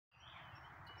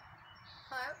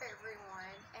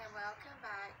everyone, and welcome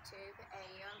back to the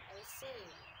AMAC.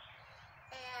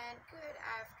 And good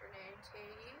afternoon to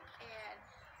you. And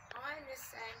on this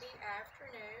Sunday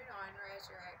afternoon, on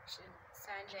Resurrection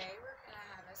Sunday, we're going to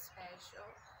have a special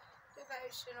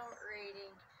devotional reading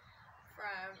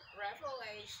from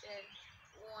Revelation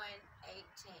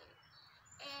 1:18.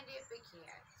 And it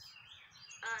begins,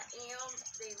 I am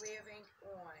the living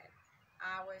one.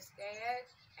 I was dead,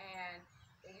 and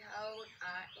behold,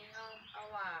 I am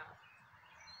alive,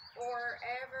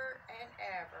 forever and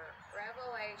ever.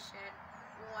 Revelation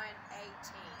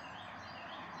 1:18.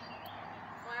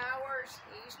 Flowers,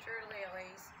 Easter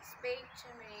lilies, speak to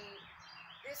me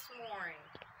this morning.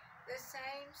 The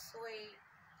same sweet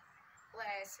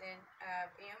lesson of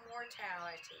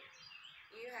immortality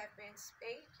you have been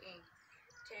speaking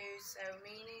to so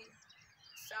many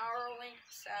sorrowing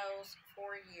souls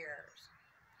for years.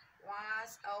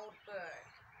 Wise old book,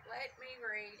 let me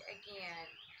read again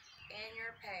in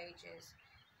your pages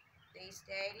the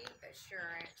steady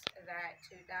assurance that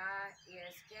to die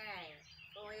is gain.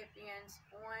 Philippians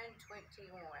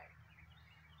 1:21.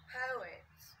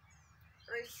 Poets,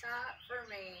 recite for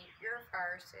me your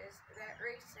verses that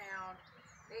resound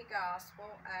the gospel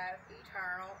of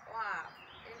eternal life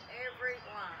in every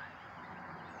line.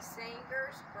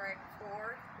 Singers, break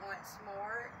forth once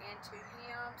more into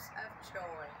hymns of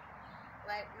joy.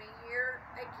 Let me hear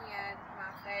again my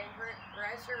favorite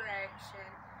resurrection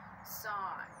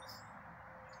songs.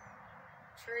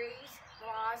 Trees,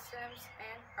 blossoms,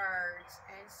 and birds,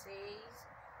 and seas,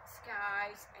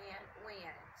 skies, and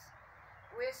winds.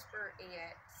 Whisper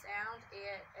it, sound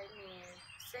it anew,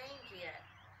 sing it,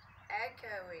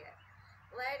 echo it.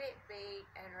 Let it beat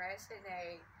and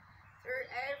resonate through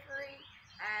every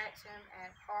atom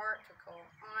and particle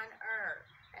on earth,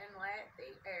 and let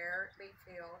the air be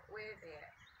filled with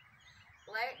it.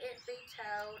 Let it be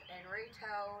told and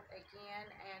retold again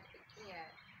and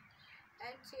again,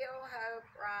 until hope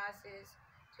rises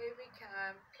to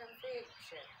become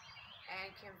conviction, and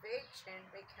conviction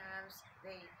becomes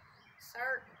the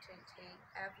certainty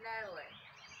of knowing.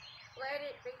 Let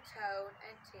it be told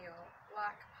until,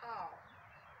 like Paul,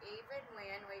 even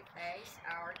when we face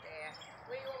our death,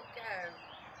 we will go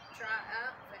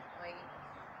triumphantly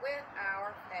with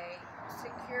our faith,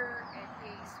 secure and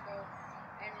peaceful,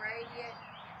 and radiant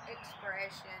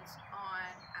expressions on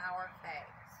our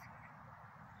face.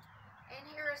 And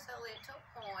here is a little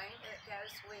poem that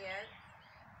goes with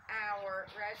our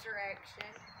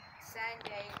Resurrection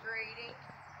Sunday greeting.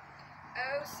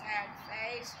 O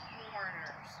sad-faced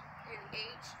mourners, who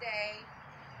each day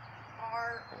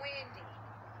are wending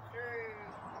through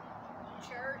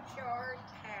churchyard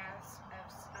paths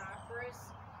of cypress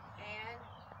and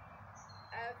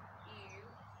of yew,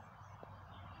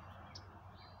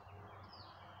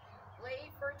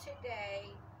 leave for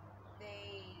today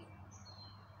the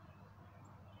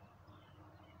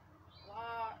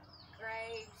low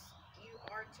graves you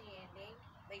are tending,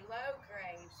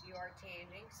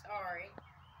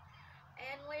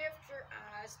 and lift your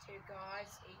eyes to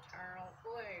God's eternal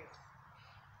blue.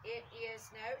 It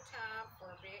is no time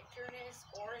for bitterness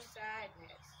or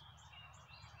sadness.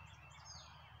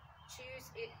 Choose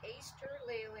it Easter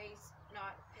lilies,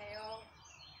 not pale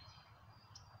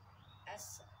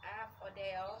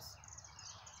asphodels.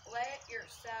 Let your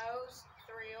souls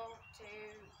thrill to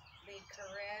the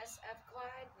caress of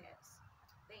gladness,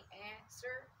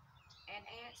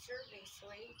 answer the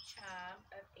sweet chime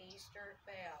of Easter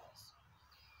bells.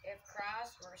 If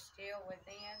Christ were still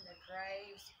within the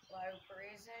grave's low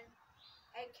prison,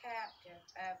 a captive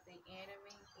of the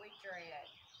enemy we dread.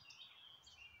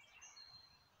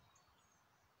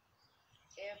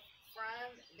 If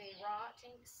from the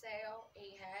rotting cell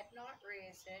he had not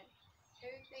risen,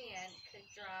 who then could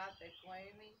dry the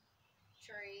gloomy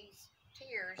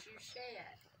tears you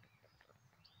shed?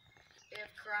 If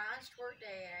Christ were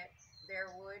dead, there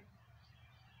would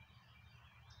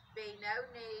be no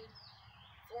need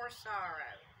for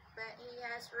sorrow, but he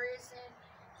has risen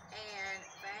and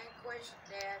vanquished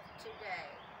death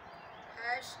today.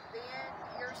 Hush then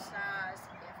your sighs,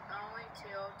 if only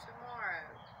till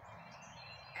tomorrow.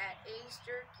 At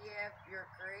Easter give your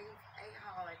grief a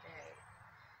holiday.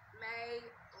 May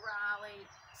Riley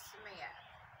Smith.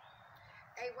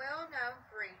 A well-known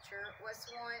preacher was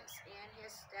once in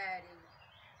his study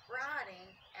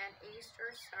writing an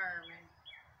Easter sermon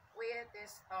when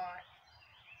this thought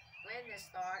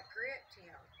gripped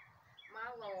him.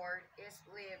 My Lord is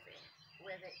living.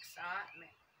 With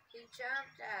excitement, he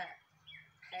jumped up,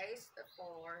 paced the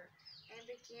floor, and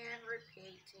began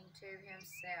repeating to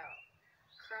himself,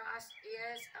 Christ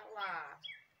is alive.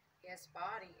 His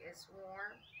body is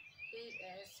warm. He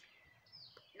is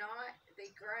Not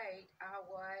the great I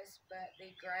was, but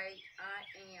the great I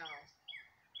am.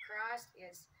 Christ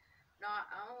is not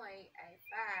only a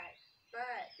fact,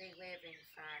 but the living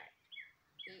fact.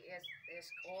 He is this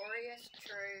glorious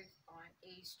truth on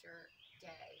Easter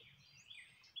Day.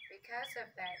 Because of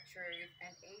that truth,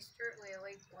 an Easter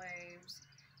lily blooms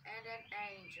and an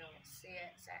angel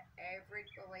sits at every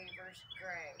believer's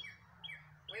grave.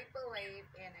 We believe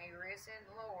in a risen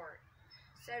Lord,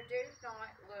 so do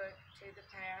not look to the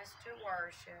past to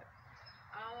worship,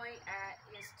 only at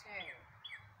his tomb.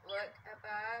 Look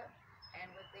above and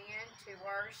within to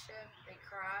worship the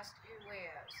Christ who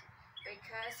lives.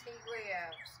 Because he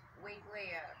lives, we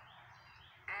live.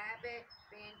 Abbot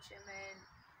Benjamin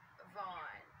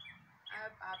Vaughn. I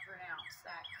hope I pronounced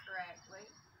that correctly.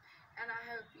 And I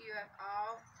hope you have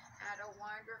all had a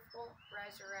wonderful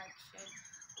resurrection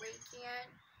weekend.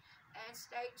 And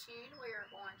stay tuned. We are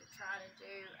going to try to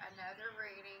do another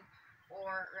reading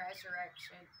for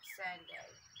Resurrection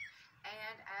Sunday.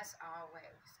 And as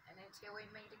always, and until we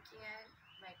meet again,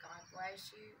 may God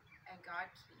bless you and God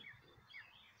keep you.